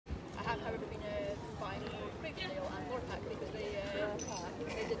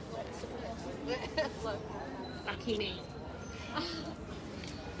lucky me.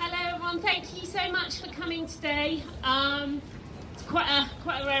 Hello everyone, thank you so much for coming today. It's quite a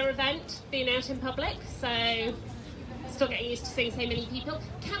rare event, being out in public, so still getting used to seeing so many people.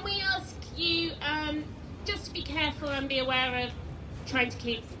 Can we ask you just to be careful and be aware of trying to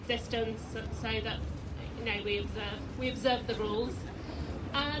keep distance so that we observe the rules.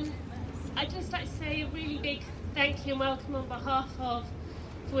 I'd just like to say a really big thank you and welcome on behalf of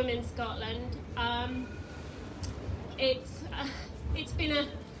Women Scotland. It's been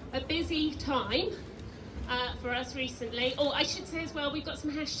a busy time for us recently. Oh, I should say as well, we've got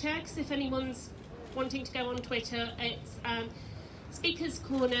some hashtags if anyone's wanting to go on Twitter. It's Speakers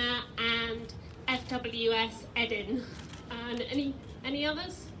Corner and FWS Edin. And any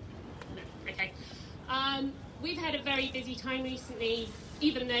others? No. Okay. We've had a very busy time recently,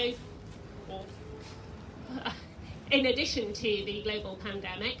 even though, in addition to the global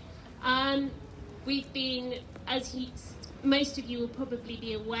pandemic, we've been, as most of you will probably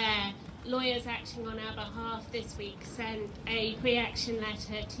be aware, lawyers acting on our behalf this week sent a pre-action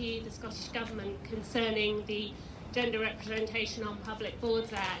letter to the Scottish Government concerning the Gender Representation on Public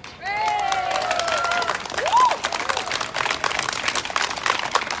Boards Act.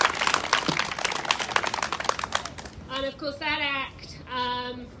 And of course that act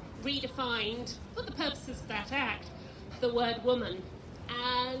redefined, for the purposes of that act, the word woman.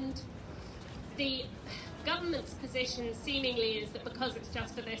 And the government's position seemingly is that because it's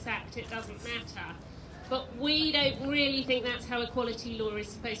just for this act it doesn't matter. But we don't really think that's how equality law is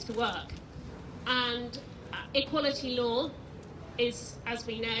supposed to work. And equality law is, as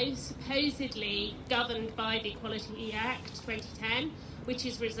we know, supposedly governed by the Equality Act 2010, which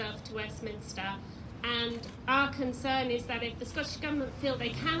is reserved to Westminster. And our concern is that if the Scottish Government feel they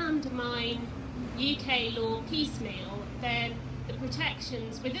can undermine UK law piecemeal, then the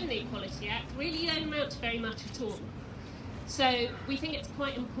protections within the Equality Act really don't amount to very much at all. So we think it's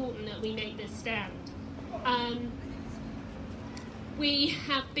quite important that we make this stand. We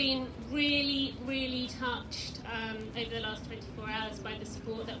have been really, really touched over the last 24 hours by the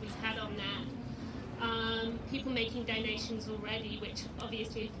support that we've had on that. People making donations already, which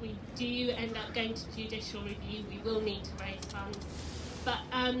obviously if we do end up going to judicial review, we will need to raise funds. But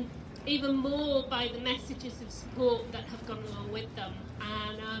even more by the messages of support that have gone along with them,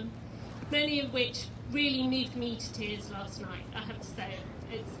 and many of which really moved me to tears last night, I have to say.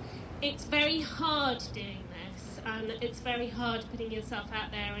 It's very hard doing this, and it's very hard putting yourself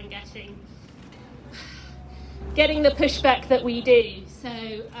out there and getting the pushback that we do.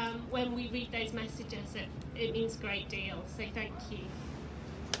 So when we read those messages, it means a great deal. So thank you.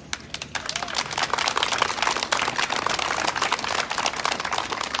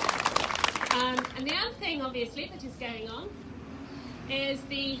 And the other thing, obviously, that is going on is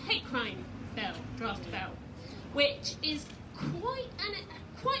the hate crime bill, draft bill, which is quite an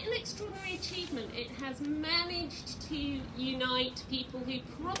extraordinary achievement. It has managed to unite people who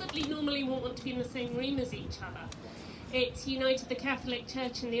probably normally won't want to be in the same room as each other. It's united the Catholic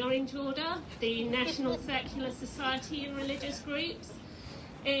Church and the Orange Order, the National Secular Society and religious groups.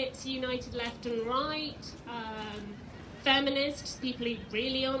 It's united left and right, feminists, people who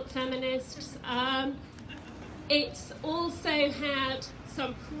really aren't feminists. It's also had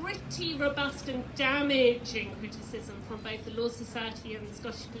some pretty robust and damaging criticism from both the Law Society and the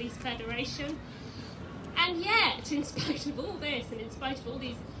Scottish Police Federation. And yet, in spite of all this, and in spite of all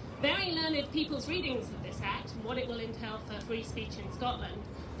these very learned people's readings of this Act and what it will entail for free speech in Scotland,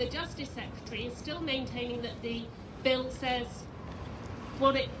 the Justice Secretary is still maintaining that the bill says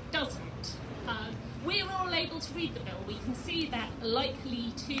what it doesn't. We're all able to read the bill. We can see that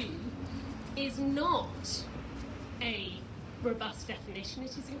likely to is not a robust definition.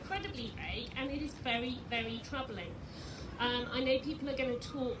 It is incredibly vague, and it is very, very troubling. I know people are going to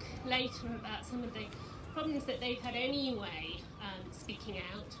talk later about some of the problems that they've had anyway speaking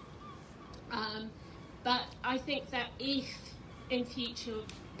out. But I think that if in future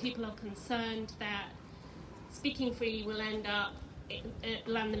people are concerned that speaking freely will land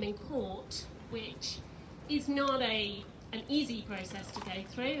them in court, which is not an easy process to go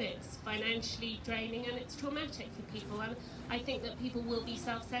through. It's financially draining and it's traumatic for people, and I think that people will be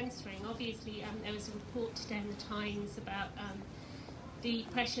self-censoring. Obviously, there was a report today in the Times about the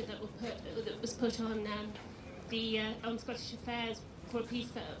pressure that was put on on Scottish Affairs for a piece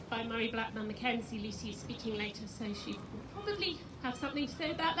by Murray Blackburn Mackenzie. Lucy is speaking later, so she will probably have something to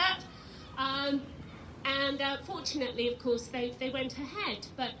say about that. Fortunately, of course, they went ahead,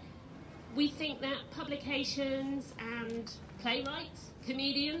 but we think that publications and playwrights,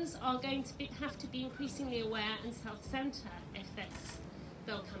 comedians are going to have to be increasingly aware and self-censor if this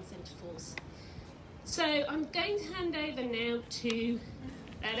bill comes into force. So I'm going to hand over now to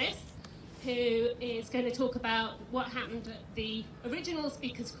Venice, who is going to talk about what happened at the original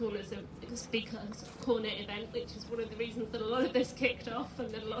Speakers Corner event, which is one of the reasons that a lot of this kicked off and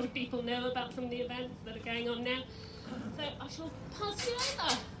that a lot of people know about some of the events that are going on now. So I shall pass you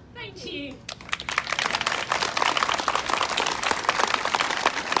over. Thank you.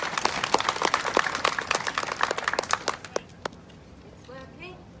 It's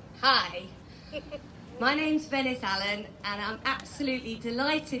working. Hi. My name's Venice Allan, and I'm absolutely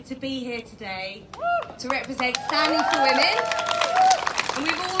delighted to be here today to represent Standing for Women. And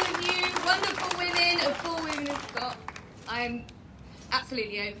with all of you wonderful women of 4 Women in Scott, I'm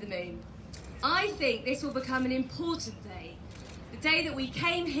absolutely over the moon. I think this will become an important day, the day that we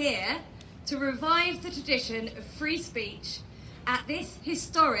came here to revive the tradition of free speech at this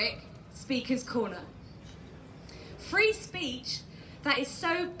historic Speakers Corner. Free speech that is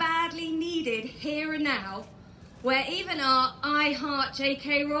so badly needed here and now, where even our I Heart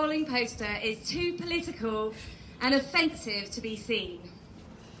J.K. Rowling poster is too political and offensive to be seen.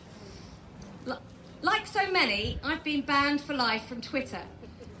 Like so many, I've been banned for life from Twitter,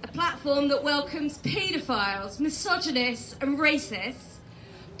 a platform that welcomes paedophiles, misogynists and racists,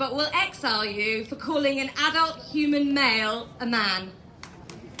 but will exile you for calling an adult human male a man.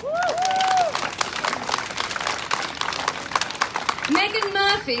 Meghan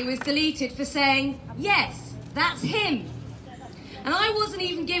Murphy was deleted for saying, yes, that's him. And I wasn't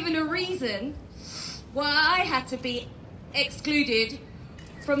even given a reason why I had to be excluded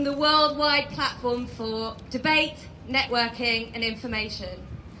from the worldwide platform for debate, networking and information.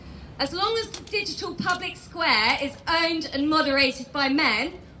 As long as the digital public square is owned and moderated by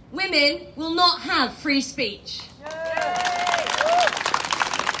men, women will not have free speech.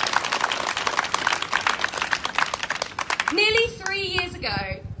 Nearly 3 years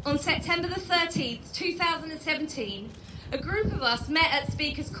ago, on September the 13th, 2017, a group of us met at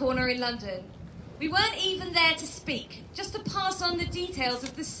Speakers Corner in London. We weren't even there to speak, just to pass on the details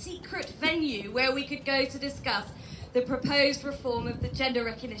of the secret venue where we could go to discuss the proposed reform of the Gender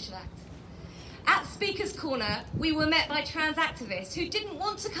Recognition Act. At Speakers Corner, we were met by trans activists who didn't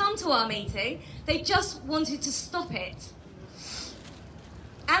want to come to our meeting, they just wanted to stop it.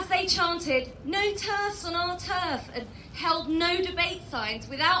 As they chanted, "No TERFs on our turf," and held no debate signs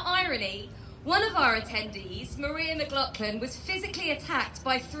without irony, one of our attendees, Maria McLaughlin, was physically attacked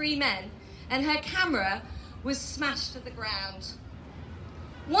by 3 men and her camera was smashed to the ground.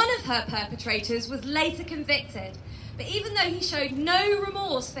 One of her perpetrators was later convicted, but even though he showed no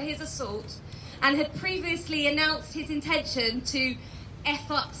remorse for his assault and had previously announced his intention to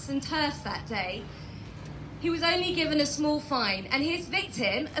F-ups and TERFs that day, he was only given a small fine, and his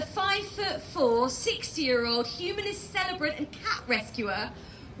victim, a 5'4", 60-year-old humanist celebrant and cat rescuer,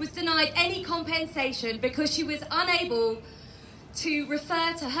 was denied any compensation because she was unable to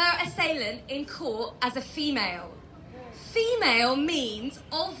refer to her assailant in court as a female. Female means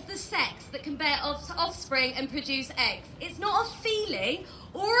of the sex that can bear offspring and produce eggs. It's not a feeling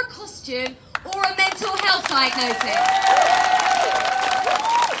or a costume or a mental health diagnosis.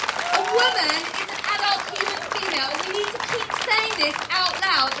 A woman is an adult human female, and we need to keep saying this out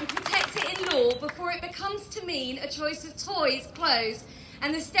loud and protect it in law before it becomes to mean a choice of toys, clothes,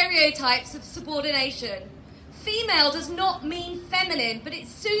 and the stereotypes of subordination. Female does not mean feminine, but it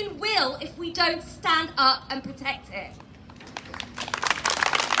soon will if we don't stand up and protect it.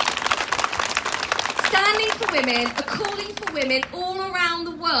 Standing for Women are calling for women all around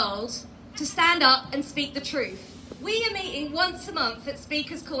the world to stand up and speak the truth. We are meeting once a month at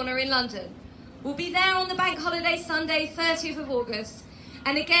Speakers Corner in London. We'll be there on the bank holiday Sunday, 30th of August,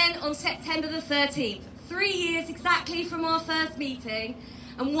 and again on September the 13th, 3 years exactly from our first meeting,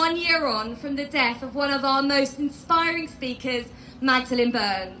 and 1 year on from the death of one of our most inspiring speakers, Magdalene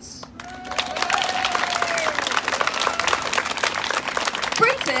Burns.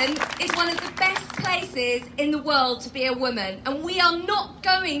 Britain is one of the best places in the world to be a woman, and we are not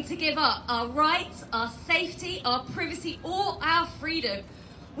going to give up our rights, our safety, our privacy, or our freedom.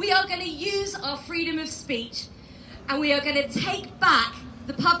 We are going to use our freedom of speech, and we are going to take back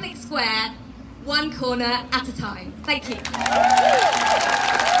the public square one corner at a time. Thank you.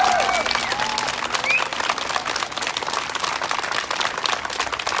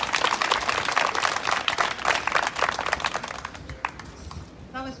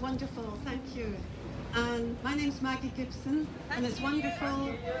 That was wonderful, thank you. And my name's Maggie Gibson, and it's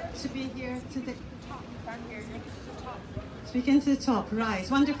wonderful to be here today. Speaking to the top, right.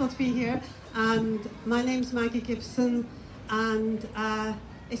 It's wonderful to be here, and my name's Maggie Gibson, and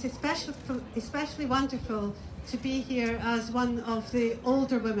it's especially wonderful to be here as one of the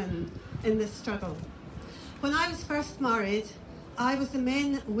older women in this struggle. When I was first married, I was the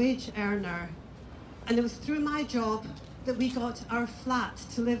main wage earner, and it was through my job that we got our flat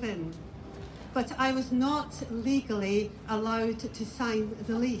to live in. But I was not legally allowed to sign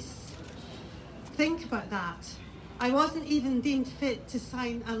the lease. Think about that. I wasn't even deemed fit to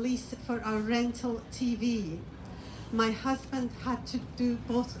sign a lease for a rental TV. My husband had to do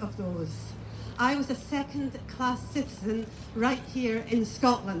both of those. I was a second-class citizen right here in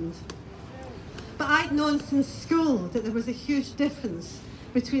Scotland. But I'd known since school that there was a huge difference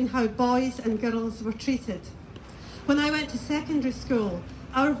between how boys and girls were treated. When I went to secondary school,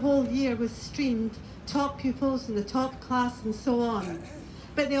 our whole year was streamed, top pupils in the top class and so on.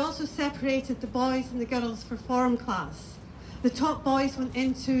 But they also separated the boys and the girls for form class. The top boys went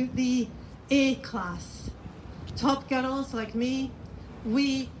into the A class. Top girls, like me,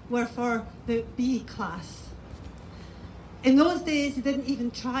 we were for the B class. In those days, they didn't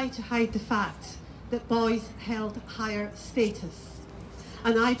even try to hide the fact that boys held higher status.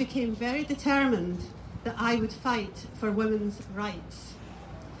 And I became very determined that I would fight for women's rights.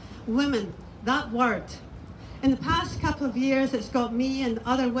 Women, that word. In the past couple of years, it's got me and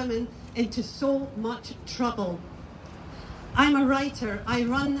other women into so much trouble. I'm a writer. I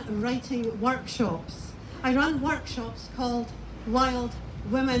run writing workshops. I run workshops called Wild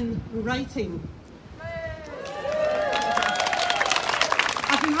Women Writing.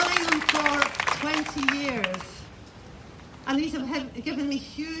 I've been running them for 20 years, and these have given me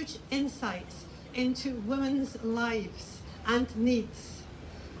huge insights into women's lives and needs,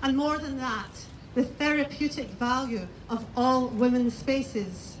 and more than that, the therapeutic value of all women's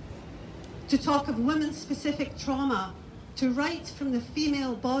spaces. To talk of women-specific trauma, to write from the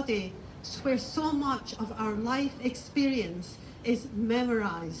female body, where so much of our life experience is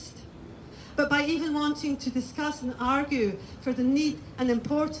memorized. But by even wanting to discuss and argue for the need and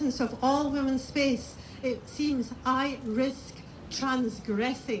importance of all women's space, it seems I risk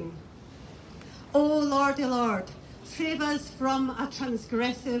transgressing. Oh Lordy Lord, save us from a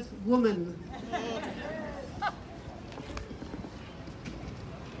transgressive woman.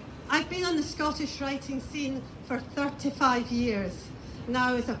 I've been on the Scottish writing scene for 35 years.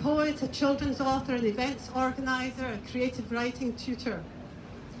 Now as a poet, a children's author, an events organiser, a creative writing tutor.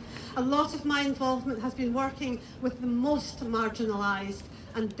 A lot of my involvement has been working with the most marginalised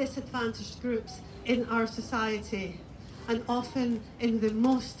and disadvantaged groups in our society, and often in the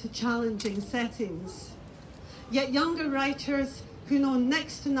most challenging settings. Yet younger writers who know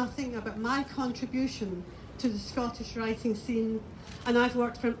next to nothing about my contribution to the Scottish writing scene, and I've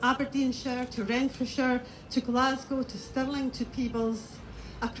worked from Aberdeenshire to Renfrewshire to Glasgow to Stirling to Peebles,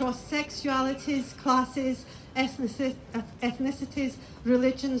 across sexualities, classes, ethnicities,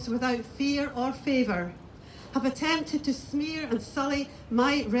 religions, without fear or favour, have attempted to smear and sully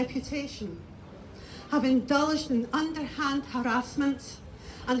my reputation, have indulged in underhand harassment,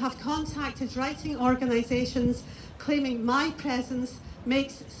 and have contacted writing organisations claiming my presence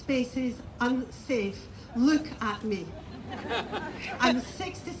makes spaces unsafe. Look at me. I'm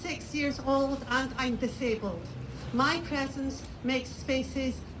 66 years old and I'm disabled. My presence makes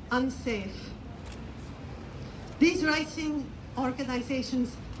spaces unsafe. These writing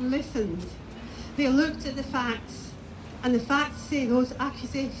organisations listened. They looked at the facts, and the facts say those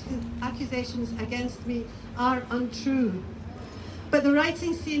accusations against me are untrue. But the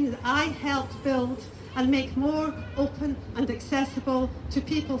writing scene that I helped build and make more open and accessible to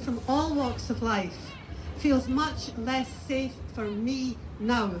people from all walks of life feels much less safe for me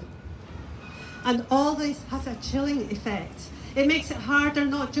now. And all this has a chilling effect. It makes it harder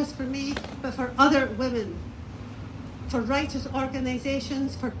not just for me, but for other women, for writers'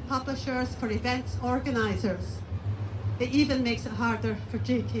 organisations, for publishers, for events organisers. It even makes it harder for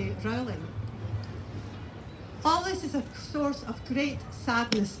J.K. Rowling. All this is a source of great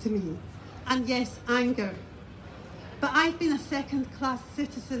sadness to me, and yes, anger. But I've been a second-class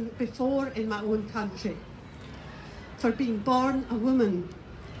citizen before in my own country, for being born a woman,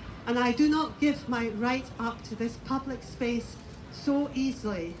 and I do not give my right up to this public space so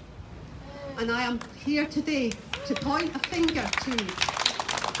easily. And I am here today to point a finger to.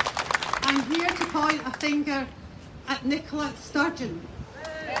 I'm here to point a finger at Nicola Sturgeon.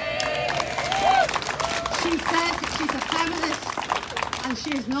 She says that she's a feminist and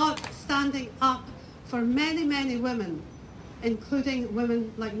she is not standing up for many, many women, including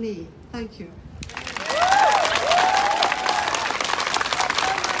women like me. Thank you.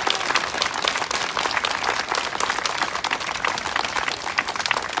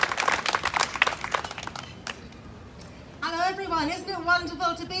 Hello everyone, isn't it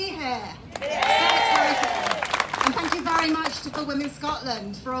wonderful to be here? Yeah. So exciting. And thank thank you very much to For Women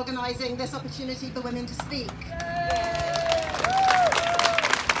Scotland for organising this opportunity for women to speak.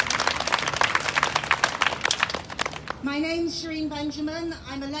 My name's Shereen Benjamin.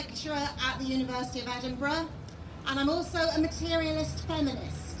 I'm a lecturer at the University of Edinburgh, and I'm also a materialist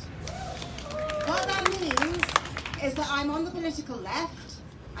feminist. What that means is that I'm on the political left,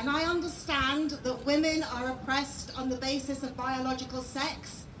 and I understand that women are oppressed on the basis of biological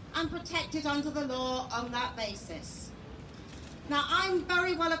sex and protected under the law on that basis. Now, I'm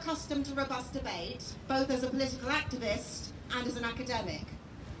very well accustomed to robust debate, both as a political activist and as an academic.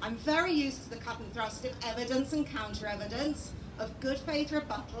 I'm very used to the cut and thrust of evidence and counter-evidence, of good faith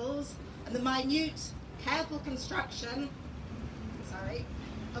rebuttals, and the minute, careful construction,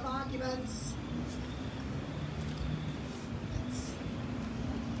 of arguments.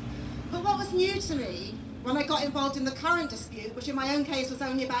 But what was new to me when I got involved in the current dispute, which in my own case was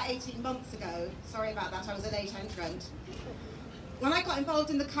only about 18 months ago, sorry about that, I was a late entrant. When I got involved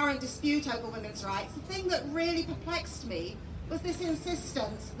in the current dispute over women's rights, the thing that really perplexed me was this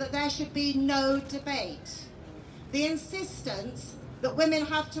insistence that there should be no debate. The insistence that women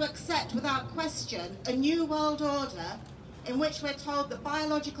have to accept without question a new world order in which we're told that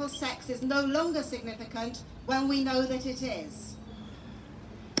biological sex is no longer significant when we know that it is.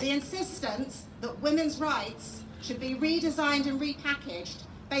 The insistence that women's rights should be redesigned and repackaged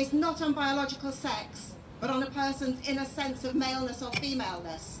based not on biological sex, but on a person's inner sense of maleness or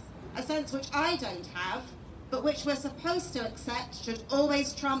femaleness, a sense which I don't have, but which we're supposed to accept should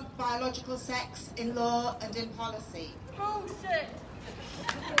always trump biological sex in law and in policy. Bullshit!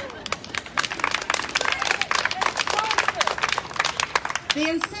 The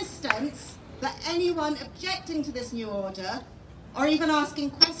insistence that anyone objecting to this new order, or even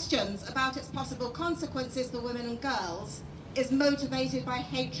asking questions about its possible consequences for women and girls, is motivated by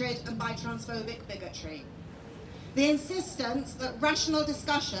hatred and by transphobic bigotry. The insistence that rational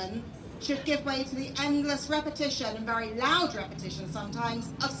discussion should give way to the endless repetition, and very loud repetition sometimes,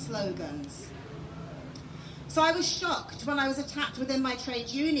 of slogans. So I was shocked when I was attacked within my trade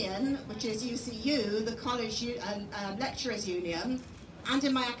union, which is UCU, the College Lecturers Union, and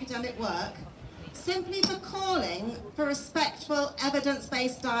in my academic work, simply for calling for respectful,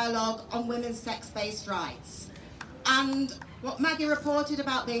 evidence-based dialogue on women's sex-based rights. And what Maggie reported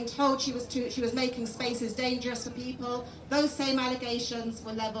about being told she was making spaces dangerous for people, those same allegations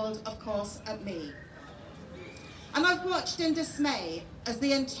were levelled, of course, at me. And I've watched in dismay as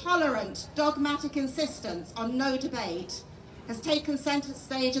the intolerant, dogmatic insistence on no debate has taken centre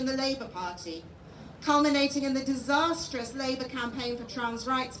stage in the Labour Party, culminating in the disastrous Labour campaign for Trans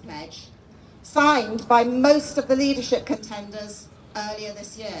Rights Pledge, signed by most of the leadership contenders earlier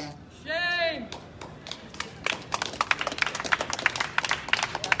this year. Shame!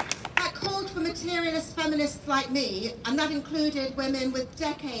 That called for materialist feminists like me, and that included women with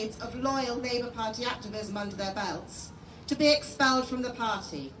decades of loyal Labour Party activism under their belts, to be expelled from the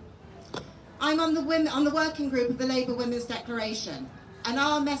party. I'm on the working group of the Labour Women's Declaration, and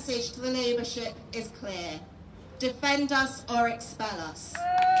our message to the Labourship is clear: defend us or expel us.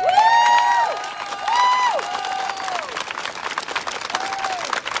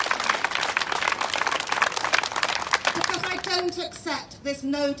 Because I don't accept this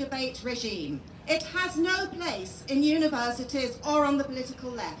no debate regime. It has no place in universities or on the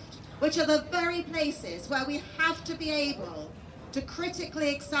political left, which are the very places where we have to be able to critically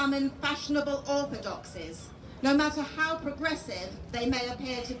examine fashionable orthodoxies, no matter how progressive they may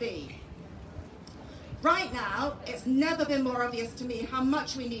appear to be. Right now, it's never been more obvious to me how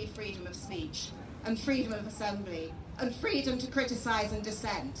much we need freedom of speech and freedom of assembly and freedom to criticise and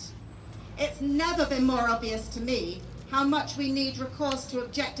dissent. It's never been more obvious to me how much we need recourse to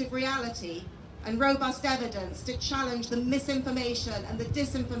objective reality and robust evidence to challenge the misinformation and the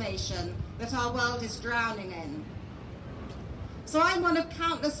disinformation that our world is drowning in. So I'm one of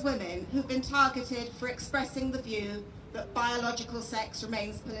countless women who've been targeted for expressing the view that biological sex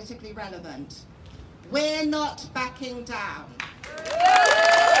remains politically relevant. We're not backing down.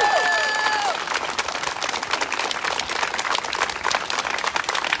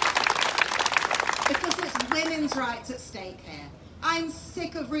 Because it's women's rights at stake here. I'm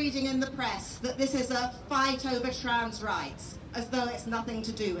sick of reading in the press that this is a fight over trans rights, as though it's nothing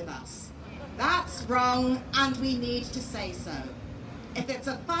to do with us. That's wrong, and we need to say so. If it's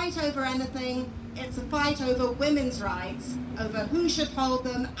a fight over anything, it's a fight over women's rights, over who should hold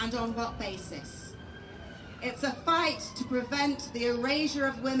them and on what basis. It's a fight to prevent the erasure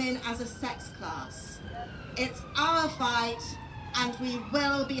of women as a sex class. It's our fight, and we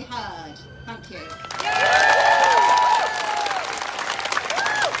will be heard. Thank you.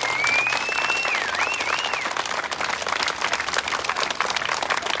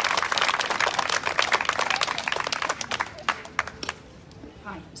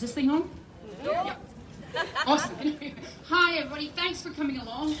 Is this thing on? Yeah. Awesome. Hi everybody, thanks for coming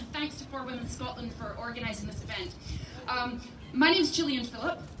along, and thanks to 4Women Scotland for organising this event. My name's Gillian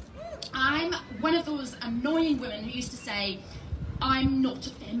Phillip. I'm one of those annoying women who used to say, I'm not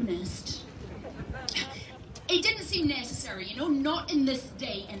a feminist. It didn't seem necessary, you know, not in this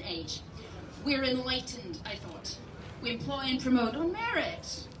day and age. We're enlightened, I thought. We employ and promote on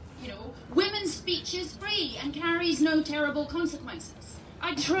merit. You know, women's speech is free and carries no terrible consequences.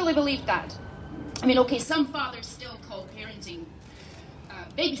 I truly believe that. I mean, okay, some fathers still call parenting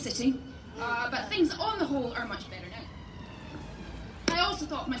babysitting, but things on the whole are much better now. I also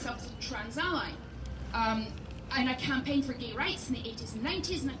thought of myself as a trans ally, and I campaigned for gay rights in the 80s and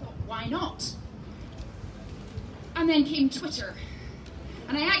 90s, and I thought, why not? And then came Twitter,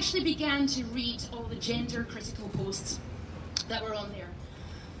 and I actually began to read all the gender-critical posts that were on there.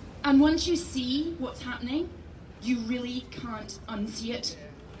 And once you see what's happening, you really can't unsee it.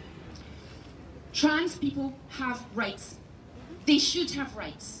 Trans people have rights. They should have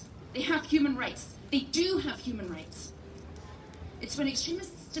rights. They have human rights. They do have human rights. It's when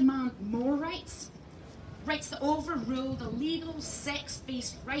extremists demand more rights, rights that overrule the legal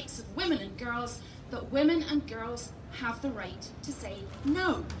sex-based rights of women and girls, that women and girls have the right to say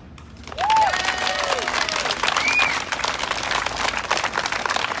no.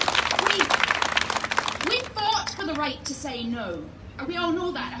 We fought for the right to say no. We all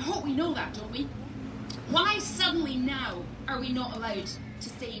know that. I hope we know that, don't we? Why suddenly now are we not allowed to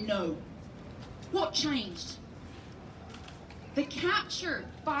say no? What changed? The capture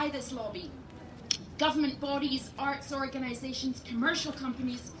by this lobby, government bodies, arts organisations, commercial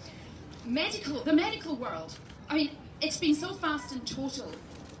companies, the medical world. I mean, it's been so fast and total,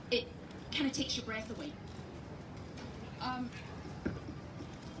 it kind of takes your breath away.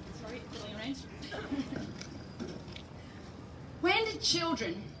 Sorry, fiddling around. When did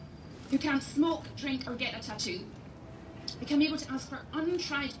children who can't smoke, drink or get a tattoo become able to ask for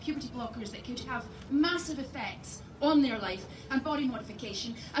untried puberty blockers that could have massive effects on their life and body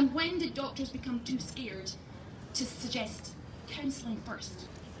modification? And when did doctors become too scared to suggest counselling first?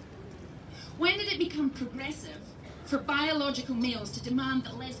 When did it become progressive for biological males to demand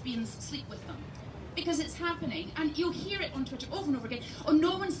that lesbians sleep with them? Because it's happening, and you'll hear it on Twitter over and over again. Oh,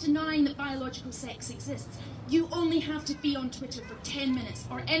 no one's denying that biological sex exists. You only have to be on Twitter for 10 minutes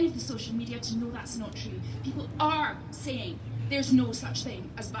or any of the social media to know that's not true. People are saying there's no such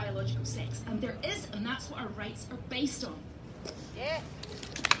thing as biological sex, and there is, and that's what our rights are based on. Yeah.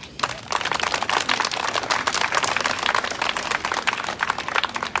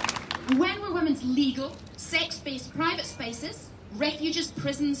 When were women's legal, sex-based private spaces, refuges,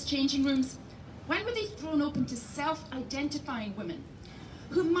 prisons, changing rooms, when were they thrown open to self-identifying women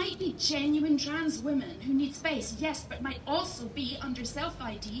who might be genuine trans women who need space, yes, but might also be, under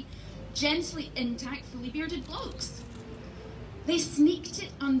self-ID, gently intact, fully bearded blokes? They sneaked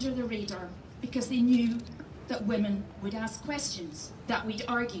it under the radar because they knew that women would ask questions, that we'd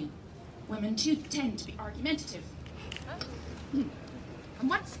argue. Women too tend to be argumentative. And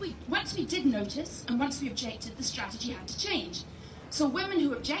once we did notice, and once we objected, the strategy had to change. So women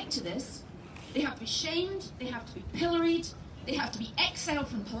who object to this, they have to be shamed, they have to be pilloried, they have to be exiled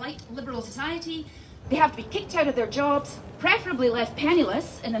from polite liberal society, they have to be kicked out of their jobs, preferably left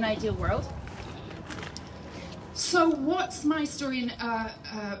penniless in an ideal world. So what's my story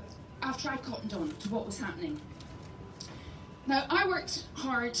after I cottoned on to what was happening? Now, I worked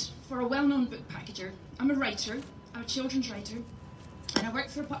hard for a well-known book packager. I'm a writer, I'm a children's writer, and I worked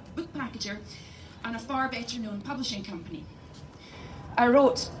for a book packager and a far better known publishing company.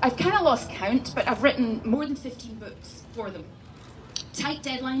 I've kind of lost count, but I've written more than 15 books for them. Tight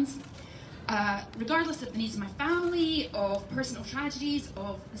deadlines, regardless of the needs of my family, of personal tragedies,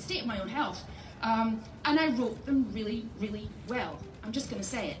 of the state of my own health. And I wrote them really, really well. I'm just going to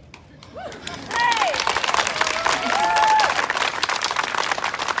say it.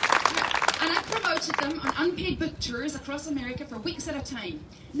 And I promoted them on unpaid book tours across America for weeks at a time.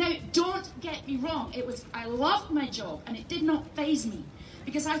 Now, don't get me wrong, I loved my job and it did not faze me,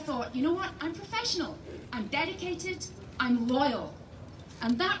 because I thought, you know what, I'm professional, I'm dedicated, I'm loyal.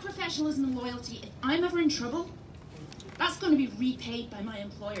 And that professionalism and loyalty, if I'm ever in trouble, that's going to be repaid by my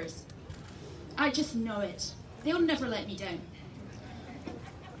employers. I just know it. They'll never let me down.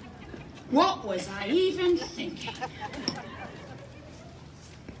 What was I even thinking?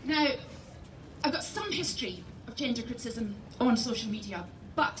 Now, I've got some history of gender criticism on social media,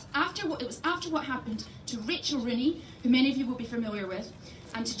 but it was after what happened to Rachel Rooney, who many of you will be familiar with,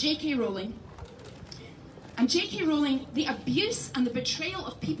 and to J.K. Rowling. And J.K. Rowling, the abuse and the betrayal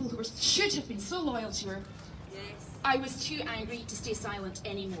of people who should have been so loyal to her, yes, I was too angry to stay silent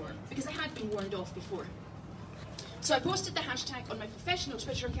anymore, because I had been warned off before. So I posted the hashtag on my professional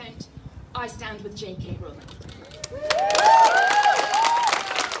Twitter account, I stand with J.K. Rowling.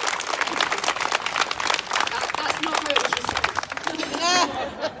 That's not how it was received.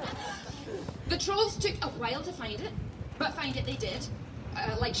 The trolls took a while to find it, but find it they did,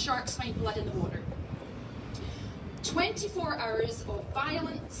 like sharks find blood in the water. 24 hours of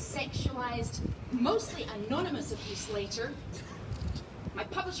violent, sexualised, mostly anonymous abuse later, my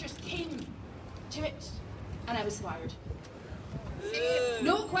publishers came to it, and I was fired.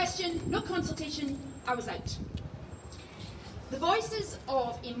 No question, no consultation, I was out. The voices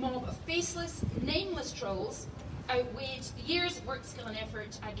of a mob of faceless, nameless trolls outweighed the years of work, skill and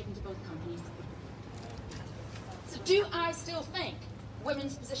effort I'd given to both companies. So do I still think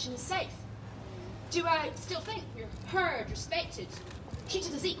women's position is safe? Do I still think we're heard, respected,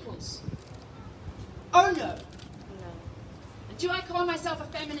 treated as equals? Oh no. And do I call myself a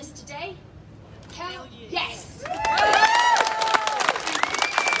feminist today? Hell yes.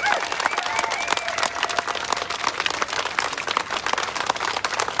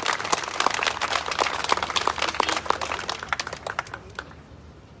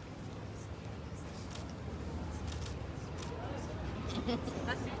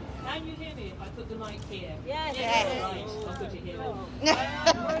 Can you hear me if I put the mic here? Yes. Right, I'll put it here.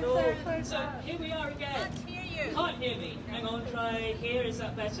 So here we are again. Can't hear you. Can't hear me. Hang on, try here. Is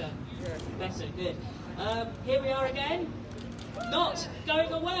that better? Better, good. Here we are again. Not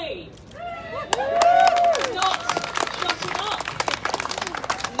going away. Not shutting up.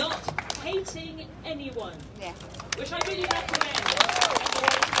 Not hating anyone. Yeah. Which I really recommend.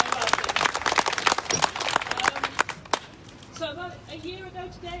 So about a year ago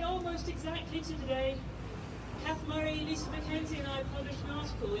today, almost exactly to today, Kath Murray, Lisa Mackenzie and I published an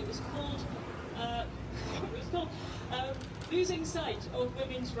article. It was called Losing Sight of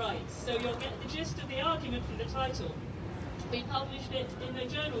Women's Rights. So you'll get the gist of the argument from the title. We published it in a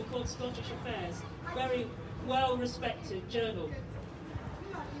journal called Scottish Affairs, very well-respected journal.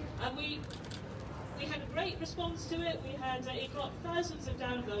 And we had a great response to it. We had it got thousands of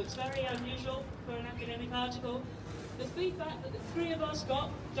downloads, very unusual for an academic article. The feedback that the three of us got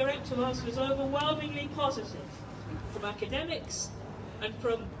direct to us was overwhelmingly positive, from academics and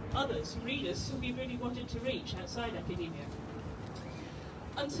from others, readers who we really wanted to reach outside academia.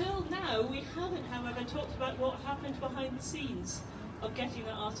 Until now, we haven't, however, talked about what happened behind the scenes of getting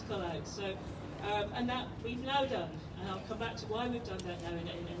that article out. So, and that we've now done, and I'll come back to why we've done that now in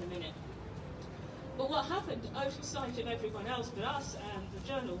a minute. But what happened out of sight of everyone else but us and the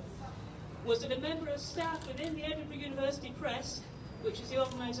journal was that a member of staff within the Edinburgh University Press, which is the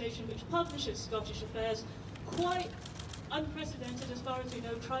organisation which publishes Scottish Affairs, quite unprecedented as far as we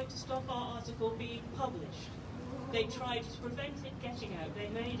know, tried to stop our article being published. They tried to prevent it getting out. They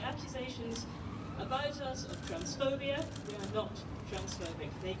made accusations about us of transphobia. We are not transphobic.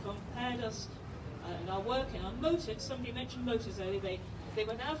 They compared us and our work and our motives. Somebody mentioned motives earlier. They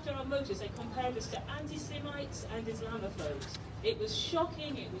went after our motives. They compared us to anti-Semites and Islamophobes. It was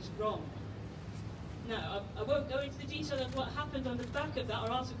shocking. It was wrong. Now, I won't go into the detail of what happened on the back of that.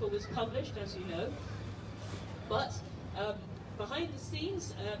 Our article was published, as you know. But behind the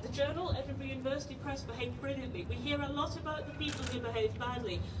scenes, the journal, Edinburgh University Press, behaved brilliantly. We hear a lot about the people who behave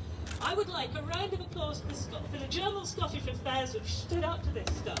badly. I would like a round of applause for the journal Scottish Affairs, which stood up to this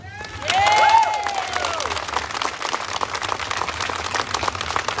stuff.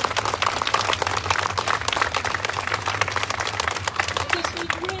 Because we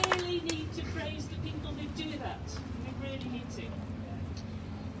really need to praise the people who do that. We really need to.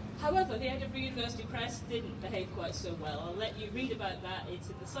 However, the Edinburgh University Press didn't behave quite so well. I'll let you read about that. It's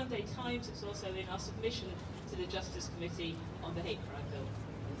in the Sunday Times. It's also in our submission to the Justice Committee on the hate crime bill.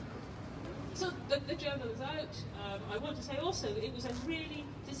 So the journal is out. I want to say also that it was a really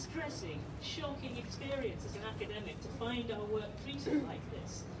distressing, shocking experience as an academic to find our work treated like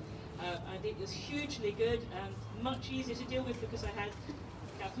this. And it was hugely good and much easier to deal with because I had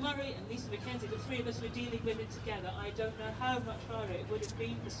Kath Murray and Lisa Mackenzie, the three of us were dealing with it together. I don't know how much harder it would have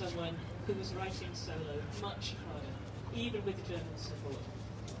been for someone who was writing solo. Much harder, even with the journal's support.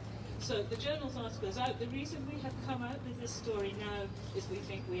 So the journal's article is out. The reason we have come out with this story now is we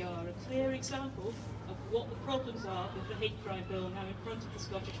think we are a clear example of what the problems are with the hate crime bill now in front of the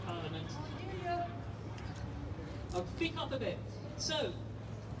Scottish Parliament. I'll speak up a bit. So,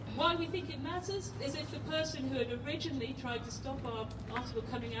 why we think it matters is if the person who had originally tried to stop our article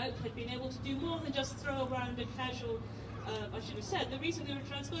coming out had been able to do more than just throw around a casual, I should have said, the reason they were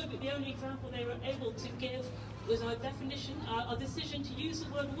transphobic, the only example they were able to give was our definition, our decision to use the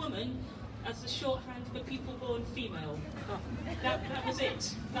word woman as the shorthand for people born female. That was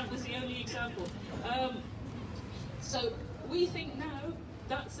it. That was the only example. So we think now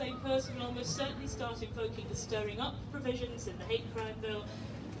that same person will almost certainly start invoking the stirring up provisions in the hate crime bill,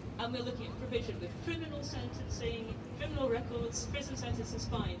 and we're looking at provision with criminal sentencing, criminal records, prison sentences,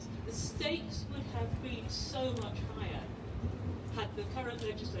 fines. The stakes would have been so much higher had the current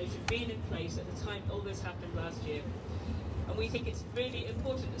legislation been in place at the time all this happened last year. And we think it's really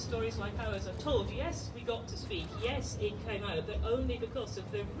important that stories like ours are told. Yes, we got to speak. Yes, it came out, but only because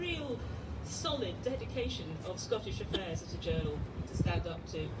of the real solid dedication of Scottish Affairs as a journal to stand up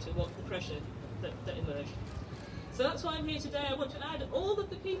to what the pressure that emerged. So that's why I'm here today. I want to add all of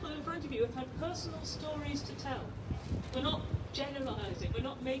the people in front of you have had personal stories to tell. We're not generalising, we're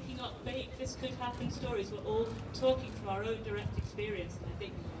not making up fake this could happen stories, we're all talking from our own direct experience, and I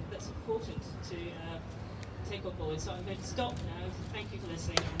think that's important to take on board. So I'm going to stop now. Thank you for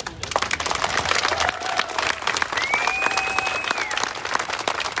listening.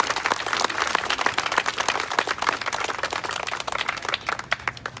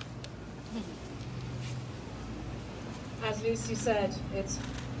 As Lucy said, it's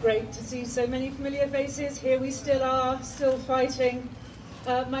great to see so many familiar faces. Here we still are, still fighting.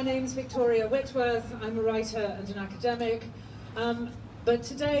 My name's Victoria Whitworth. I'm a writer and an academic. But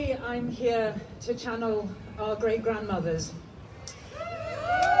today I'm here to channel our great-grandmothers.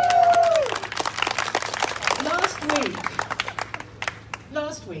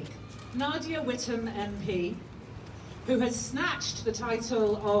 Last week, Nadia Whittam MP, who has snatched the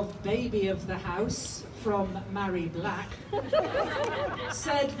title of Baby of the House from Mary Black,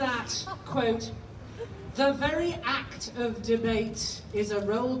 said that, quote, "The very act of debate is a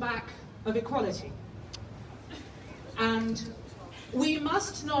rollback of equality. And we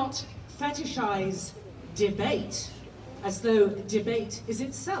must not fetishize debate as though debate is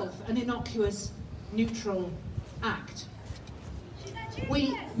itself an innocuous, neutral act.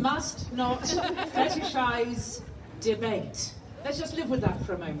 We must not fetishize debate." Let's just live with that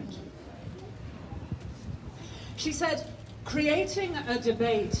for a moment. She said, "Creating a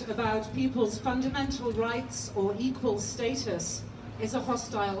debate about people's fundamental rights or equal status is a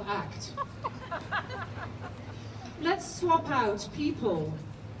hostile act. Let's swap out people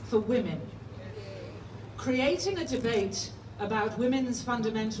for women. Creating a debate about women's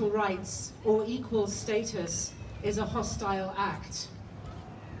fundamental rights or equal status is a hostile act."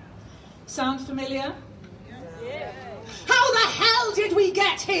 Sound familiar? Yeah. How the hell did we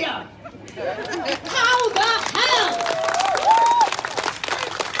get here? How the hell?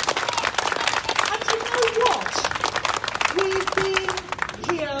 And you know what? We've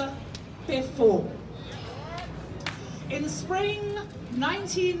been here before. In spring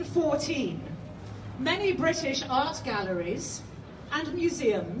 1914, many British art galleries and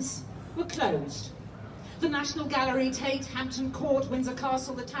museums were closed. The National Gallery, Tate, Hampton Court, Windsor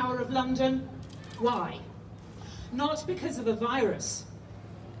Castle, the Tower of London. Why? Not because of a virus.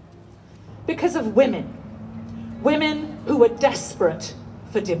 Because of women. Women who were desperate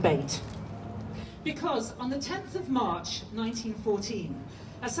for debate. Because on the 10th of March 1914,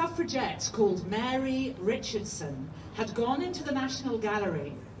 a suffragette called Mary Richardson had gone into the National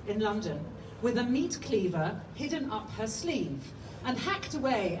Gallery in London with a meat cleaver hidden up her sleeve and hacked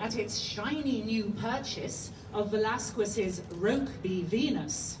away at its shiny new purchase of Velázquez's Rokeby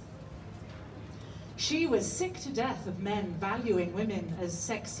Venus. She was sick to death of men valuing women as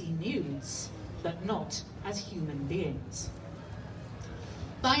sexy nudes, but not as human beings.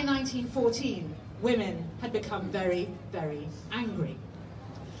 By 1914, women had become very, very angry.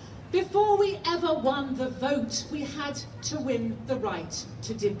 Before we ever won the vote, we had to win the right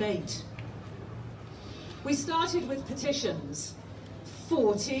to debate. We started with petitions.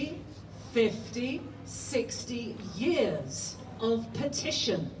 40, 50, 60 years of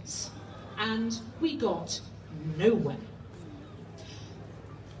petitions, and we got nowhere.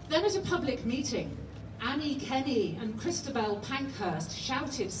 Then at a public meeting, Annie Kenney and Christabel Pankhurst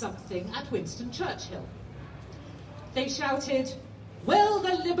shouted something at Winston Churchill. They shouted, "Will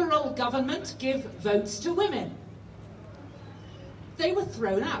the Liberal government give votes to women?" They were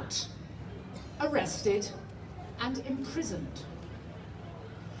thrown out, arrested, and imprisoned.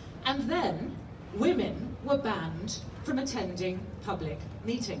 And then women were banned from attending public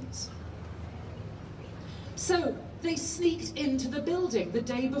meetings. So they sneaked into the building the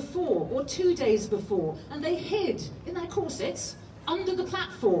day before or 2 days before, and they hid in their corsets under the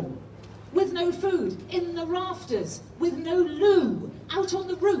platform, with no food, in the rafters, with no loo, out on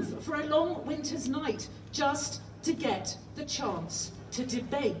the roof for a long winter's night, just to get the chance to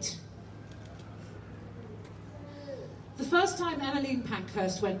debate. The first time Emmeline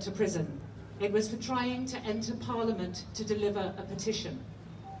Pankhurst went to prison, It was for trying to enter Parliament to deliver a petition.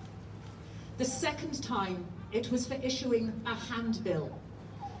 The second time, it was for issuing a handbill.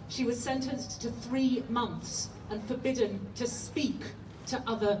 She was sentenced to 3 months and forbidden to speak to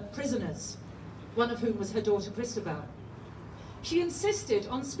other prisoners, one of whom was her daughter Christabel. She insisted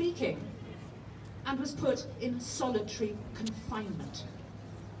on speaking and was put in solitary confinement.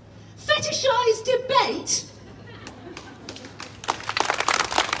 Fetishised debate?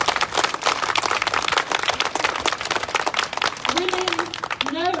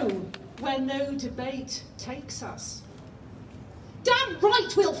 Women know where no debate takes us. Damn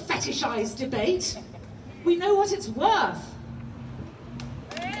right we'll fetishise debate. We know what it's worth.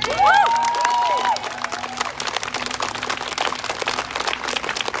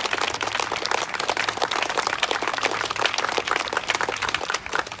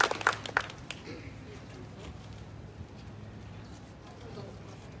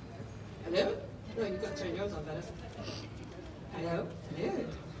 Hello? No, you've got to turn yours on better. Hello? Hello?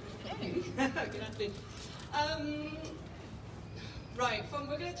 Hey. Good afternoon. Right,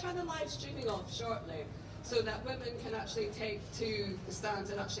 we're going to turn the live streaming off shortly so that women can actually take to the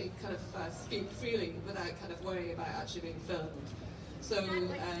stands and actually kind of speak freely without kind of worrying about actually being filmed. So,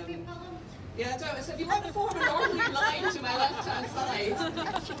 yeah, so if you want to form an orderly line to my left-hand side,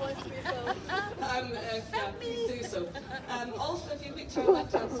 please do so. Also, if you look to our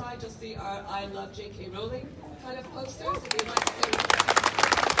left-hand side, you'll see our I Love J.K. Rowling kind of posters. If you'd like to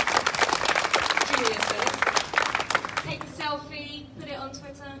Julia says. Take a selfie, put it on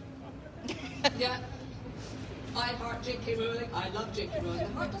Twitter. Yeah. I heart J.K. Rowling. I love J.K. Rowling. The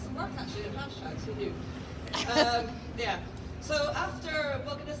heart doesn't work actually in hashtags, who knew? Yeah. So after,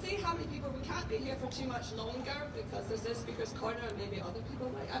 we're going to see how many people, we can't be here for too much longer because there's this speaker's corner and maybe other people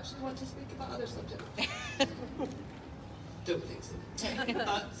might actually want to speak about other subjects. Don't think so.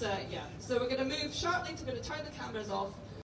 But yeah, so we're going to move shortly, we're going to turn the cameras off